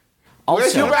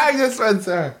 Where's your bag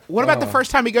dispenser? What about the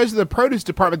first time he goes to the produce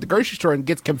department at the grocery store and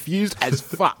gets confused as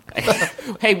fuck?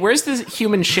 Hey, where's the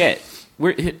human shit?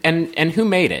 And who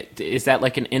made it? Is that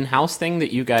like an in-house thing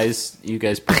that you guys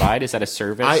provide? Is that a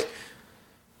service?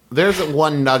 There's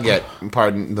one nugget,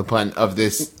 pardon the pun, of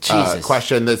this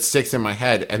question that sticks in my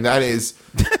head, and that is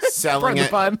selling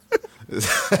it. Pun.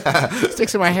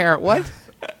 Sticks in my hair. What?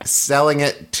 Selling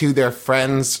it to their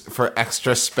friends for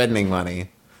extra spending money.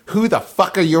 Who the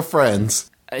fuck are your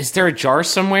friends? Is there a jar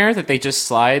somewhere that they just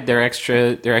slide their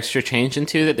extra change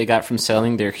into that they got from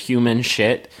selling their human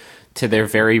shit to their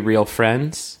very real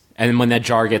friends? And when that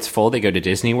jar gets full, they go to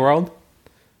Disney World?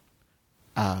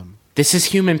 This is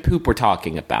human poop we're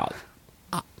talking about.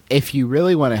 If you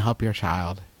really want to help your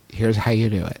child, here's how you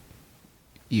do it.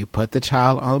 You put the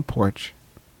child on the porch,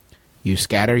 you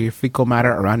scatter your fecal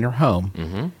matter around your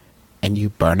home, and you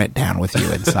burn it down with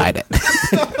you inside it.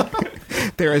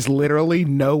 There is literally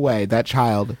no way that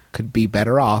child could be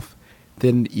better off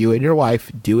than you and your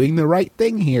wife doing the right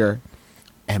thing here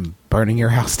and burning your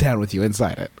house down with you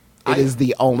inside it. It is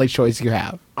the only choice you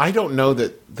have. I don't know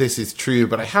that this is true,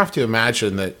 but I have to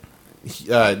imagine that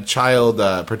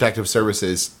Child Protective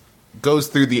Services goes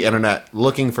through the internet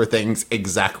looking for things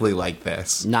exactly like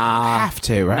this. Nah. Have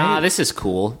to, right? Nah, this is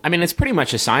cool. I mean, it's pretty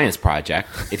much a science project,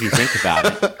 if you think about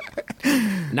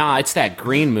it. Nah, it's that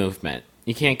green movement.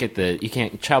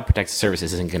 Child Protective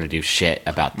Services isn't going to do shit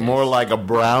about this. More like a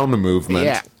brown movement.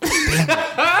 Yeah.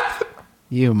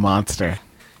 You monster.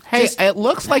 Hey, it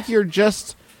looks like you're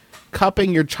just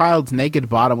cupping your child's naked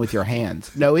bottom with your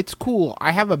hands. No, it's cool.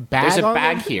 I have a bag. There's a on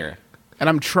bag it, here. and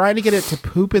I'm trying to get it to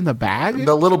poop in the bag.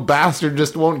 The little bastard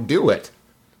just won't do it.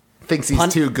 Thinks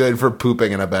he's too good for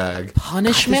pooping in a bag.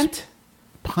 Punishment?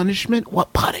 Punishment?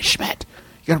 What punishment?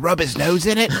 You gonna rub his nose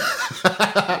in it?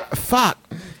 Fuck.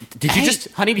 Did you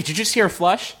just hear a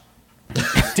flush?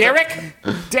 Derek,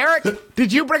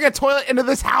 did you bring a toilet into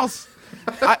this house?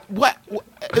 What?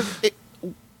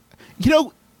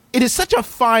 It is such a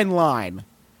fine line.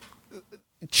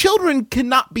 Children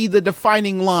cannot be the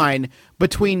defining line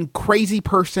between crazy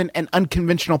person and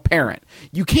unconventional parent.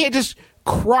 You can't just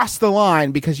cross the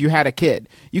line because you had a kid.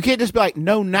 You can't just be like,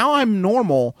 no, now I'm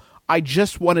normal. I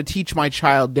just want to teach my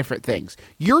child different things.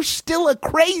 You're still a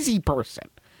crazy person.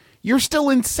 You're still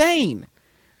insane.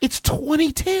 It's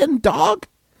 2010, dog.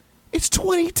 It's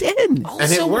 2010.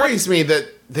 And it worries me that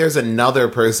there's another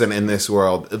person in this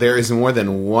world. There is more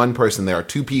than one person. There are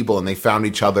two people, and they found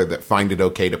each other that find it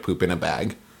okay to poop in a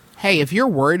bag. Hey, if you're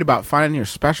worried about finding your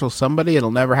special somebody,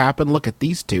 it'll never happen. Look at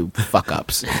these two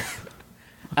fuck-ups. Do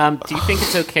you think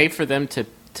it's okay for them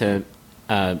to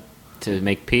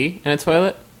make pee in a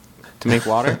toilet? To make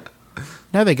water?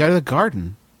 No, they go to the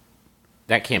garden.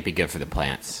 That can't be good for the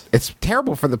plants. It's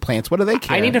terrible for the plants. What do they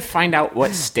care? I need to find out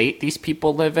what state these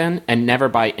people live in and never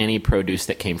buy any produce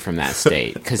that came from that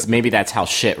state, because maybe that's how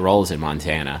shit rolls in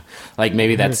Montana. Like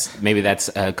maybe that's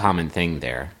a common thing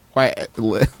there. Why?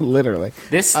 Literally.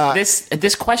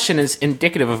 This question is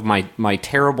indicative of my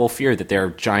terrible fear that there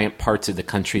are giant parts of the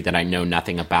country that I know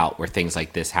nothing about where things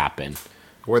like this happen.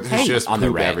 Where there's just on the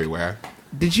poop reg. everywhere.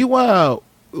 Did you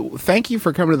thank you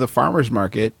for coming to the farmer's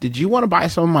market. Did you want to buy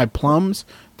some of my plums?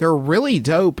 They're really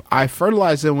dope. I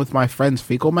fertilize them with my friend's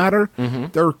fecal matter.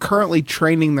 Mm-hmm. They're currently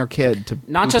training their kid to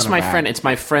not just my friend. It's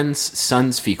my friend's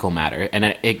son's fecal matter, and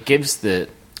it gives the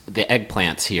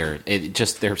eggplants here.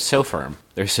 They're so firm.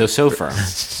 They're so firm.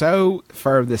 So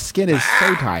firm. The skin is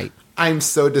so tight. I'm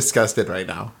so disgusted right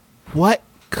now. What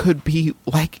could be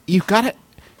like?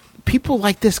 People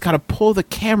like this got to pull the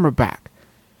camera back.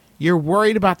 You're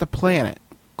worried about the planet.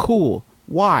 Cool.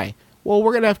 Why? Well,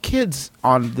 we're going to have kids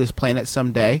on this planet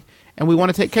someday, and we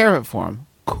want to take care of it for them.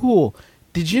 Cool.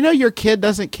 Did you know your kid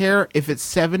doesn't care if it's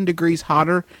 7 degrees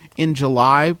hotter in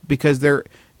July because they're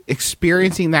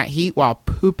experiencing that heat while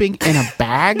pooping in a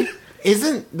bag?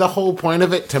 Isn't the whole point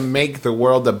of it to make the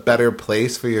world a better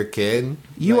place for your kid?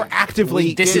 You are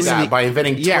actively doing that by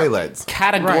inventing toilets.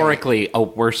 Categorically a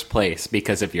worse place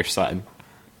because of your son.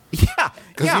 Yeah.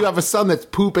 Because you have a son that's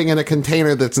pooping in a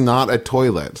container that's not a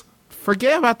toilet.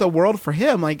 Forget about the world for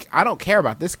him. Like, I don't care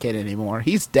about this kid anymore.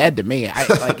 He's dead to me.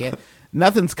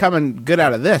 Nothing's coming good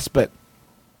out of this. But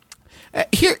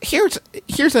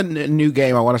here's a new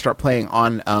game I want to start playing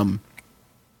on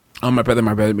My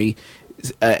Brother, Me,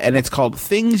 and it's called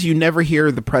Things You Never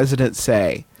Hear the President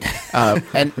Say.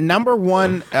 And number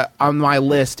one on my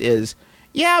list is,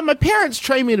 yeah, my parents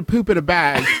trained me to poop in a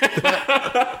bag,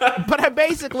 but I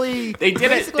basically they did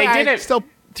it still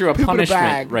through a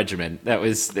punishment regimen that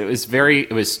was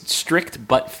strict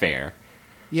but fair.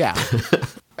 Yeah.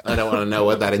 I don't want to know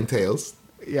what that entails.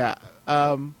 Yeah.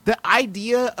 The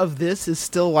idea of this is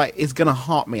still is going to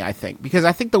haunt me, I think, because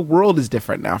I think the world is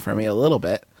different now for me a little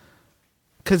bit.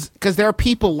 Because there are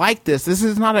people like this. This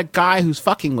is not a guy who's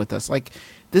fucking with us. Like,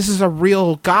 this is a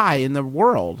real guy in the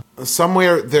world.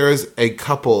 Somewhere there's a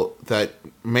couple that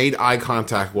made eye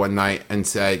contact one night and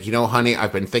said, you know, honey,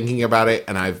 I've been thinking about it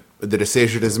and the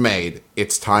decision is made.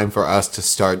 It's time for us to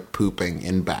start pooping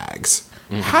in bags.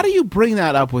 Mm-hmm. How do you bring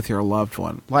that up with your loved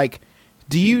one? Like,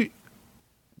 do you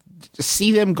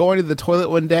see them going to the toilet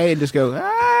one day and just go,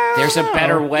 there's a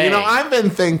better way. You know, I've been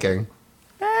thinking.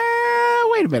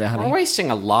 Wait a minute, honey. We're wasting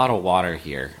a lot of water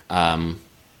here. Maybe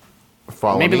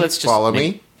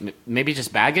maybe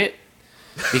just bag it,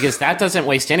 because that doesn't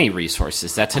waste any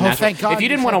resources. That's a natural. Thank God if you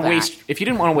didn't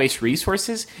want to waste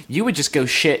resources, you would just go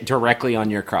shit directly on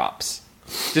your crops.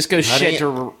 Just go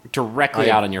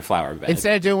directly out on your flower bed.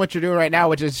 Instead of doing what you're doing right now,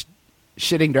 which is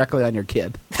shitting directly on your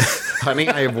kid. Honey,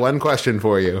 I have one question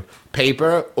for you.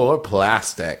 Paper or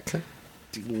plastic?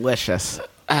 Delicious.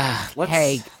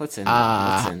 Let's end.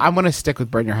 I'm going to stick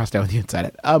with burn your house down with you inside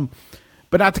it.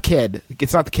 But not the kid.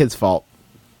 It's not the kid's fault.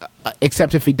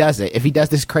 Except if he does it. If he does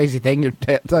this crazy thing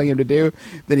you're telling him to do,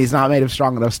 then he's not made of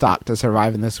strong enough stock to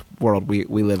survive in this world we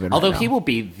live in. Although right he will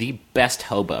be the best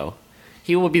hobo.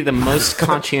 He will be the most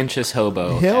conscientious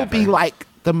hobo. He'll be like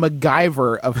the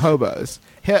MacGyver of hobos.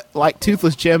 Like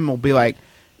Toothless Jim will be like,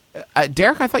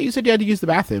 Derek, I thought you said you had to use the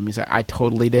bathroom. He's like, I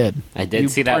totally did. I did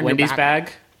see that Wendy's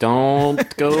bag.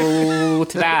 Don't go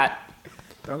to that.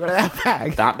 Don't go to that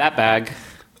bag. Not that bag.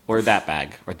 or that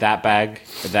bag, or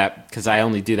that, because I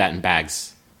only do that in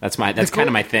bags. That's kind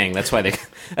of my thing. That's why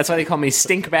they call me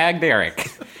Stink Bag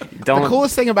Derek. The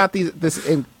coolest thing about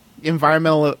this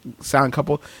environmental sound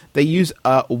couple, they use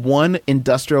one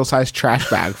industrial sized trash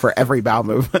bag for every bowel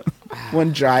movement.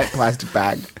 One giant plastic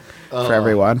bag for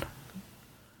everyone.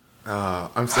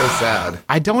 I'm so sad.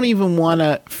 I don't even want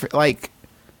to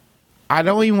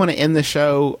end the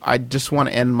show. I just want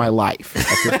to end my life at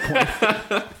this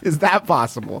point. Is that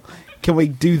possible? Can we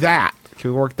do that? Can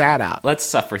we work that out? Let's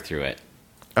suffer through it.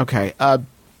 Okay. I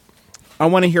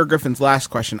want to hear Griffin's last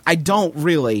question. I don't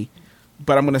really,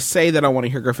 but I'm going to say that I want to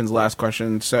hear Griffin's last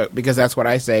question, because that's what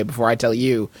I say before I tell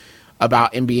you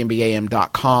about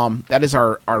MBMBaM.com. That is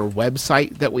our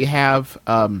website that we have.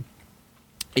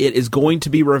 It is going to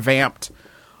be revamped.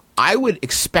 I would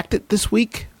expect it this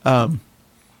week. Let's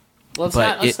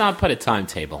not put a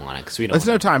timetable on it, because we don't. There's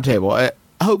no timetable.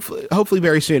 Hopefully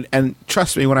very soon. And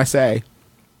trust me when I say,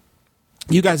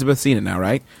 you guys have both seen it now,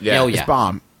 right? Yeah. Oh, yeah. It's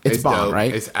bomb. It's bomb, dope.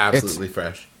 right? It's absolutely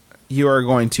fresh. You are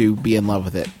going to be in love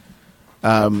with it.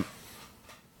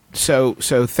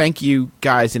 So thank you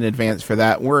guys in advance for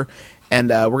that. We're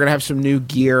gonna have some new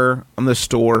gear on the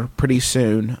store pretty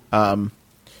soon.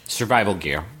 Survival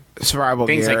gear.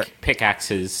 Things like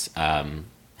pickaxes,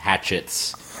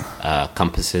 hatchets,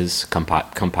 compasses,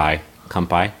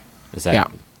 compi. Is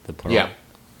that the plural? Yeah,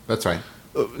 that's right.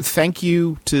 Thank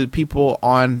you to people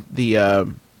on the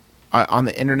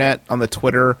internet, on the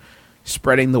Twitter,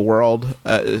 spreading the word.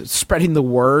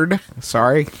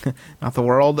 Sorry, not the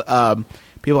world.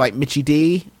 People like Mitchie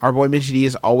D. Our boy Mitchie D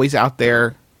is always out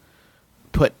there,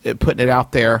 putting it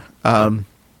out there.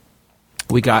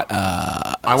 We got.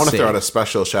 I want to throw out a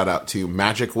special shout out to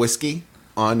Magic Whiskey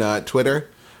on Twitter.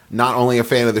 Not only a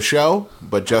fan of the show,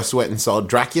 but just went and saw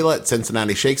Dracula at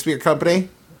Cincinnati Shakespeare Company.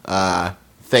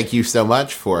 Thank you so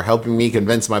much for helping me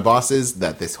convince my bosses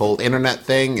that this whole internet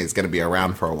thing is going to be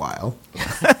around for a while.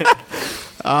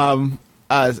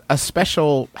 A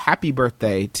special happy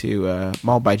birthday to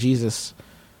Mauled by Jesus.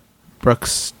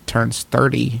 Brooks turns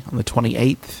 30 on the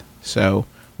 28th, so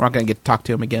we're not going to get to talk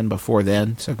to him again before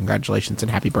then. So congratulations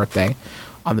and happy birthday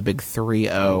on the big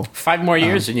 3-0. 5 more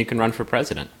years and you can run for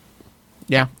president.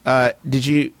 Yeah. Did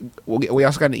you? We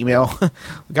also got an email. We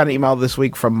got an email this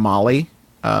week from Molly,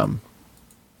 a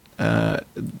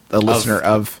listener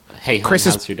of Hey Hun,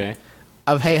 Chris's, how's your day?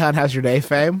 Of Hey Hun, how's your day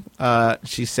fame.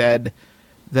 She said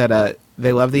that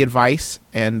they love the advice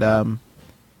and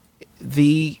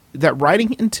that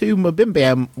writing into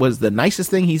MBMBaM was the nicest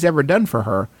thing he's ever done for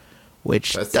her,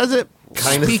 which doesn't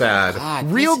kind of sad.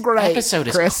 God, real this great. Episode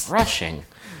is Chris. crushing.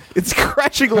 It's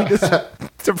crushingly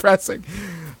depressing.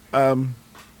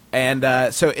 Anyway,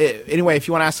 if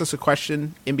you want to ask us a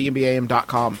question,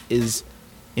 MBMBaM.com is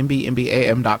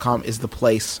the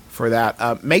place for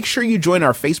that. Make sure you join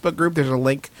our Facebook group. There's a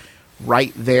link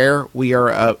right there. We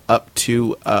are up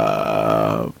to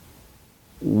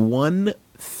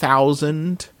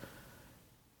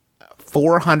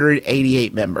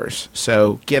 1,488 members.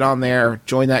 So get on there,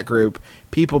 join that group.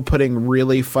 People putting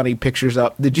really funny pictures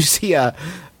up. Did you see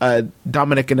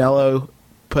Dominic Anello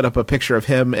put up a picture of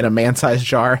him in a man-sized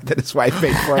jar that his wife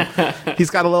made for him? He's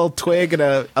got a little twig and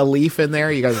a leaf in there.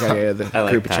 You guys got to go to the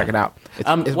group and check it out.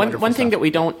 It's one thing that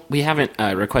we haven't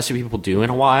requested people do in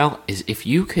a while is if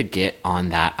you could get on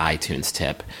that iTunes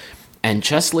tip and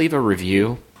just leave a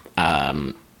review.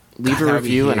 Leave a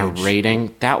review and a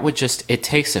rating. That would it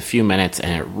takes a few minutes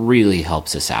and it really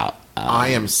helps us out. I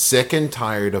am sick and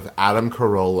tired of Adam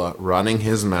Carolla running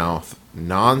his mouth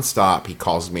nonstop. He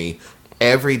calls me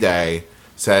every day,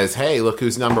 says, "Hey, look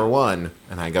who's number one,"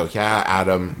 and I go, "Yeah,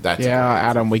 Adam, that's great.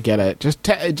 Adam, we get it.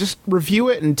 Just review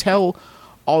it and tell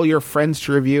all your friends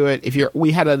to review it.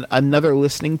 We had another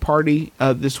listening party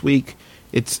this week.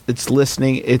 It's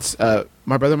listening. It's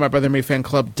my brother me fan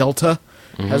club Delta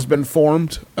has been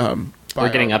formed. We're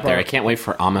getting up there. I can't wait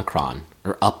for Omicron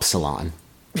or Upsilon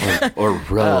or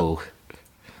Rho.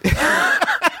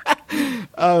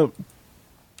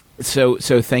 So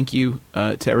thank you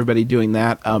to everybody doing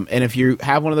that. And if you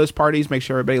have one of those parties, make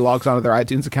sure everybody logs onto their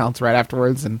iTunes accounts right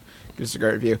afterwards and gives us a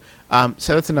great review.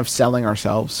 So that's enough selling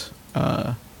ourselves.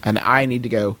 And I need to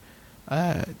go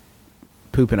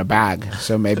poop in a bag.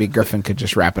 So maybe Griffin could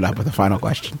just wrap it up with a final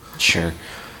question. Sure.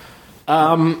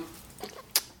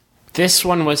 This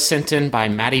one was sent in by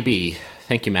Maddie B.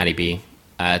 Thank you, Maddie B.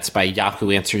 It's by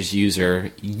Yahoo Answers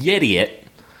user Yediot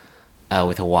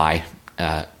with a Y,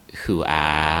 who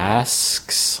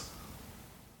asks,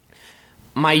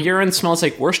 "My urine smells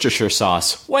like Worcestershire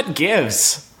sauce. What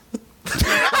gives?" How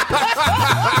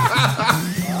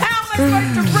am I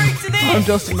supposed to break to this? I'm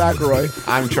Justin McElroy.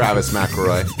 I'm Travis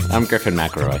McElroy. I'm Griffin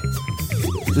McElroy.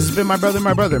 This has been My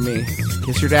Brother, Me.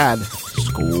 Kiss your dad.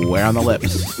 Square on the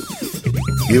lips.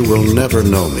 You will never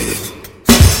know me.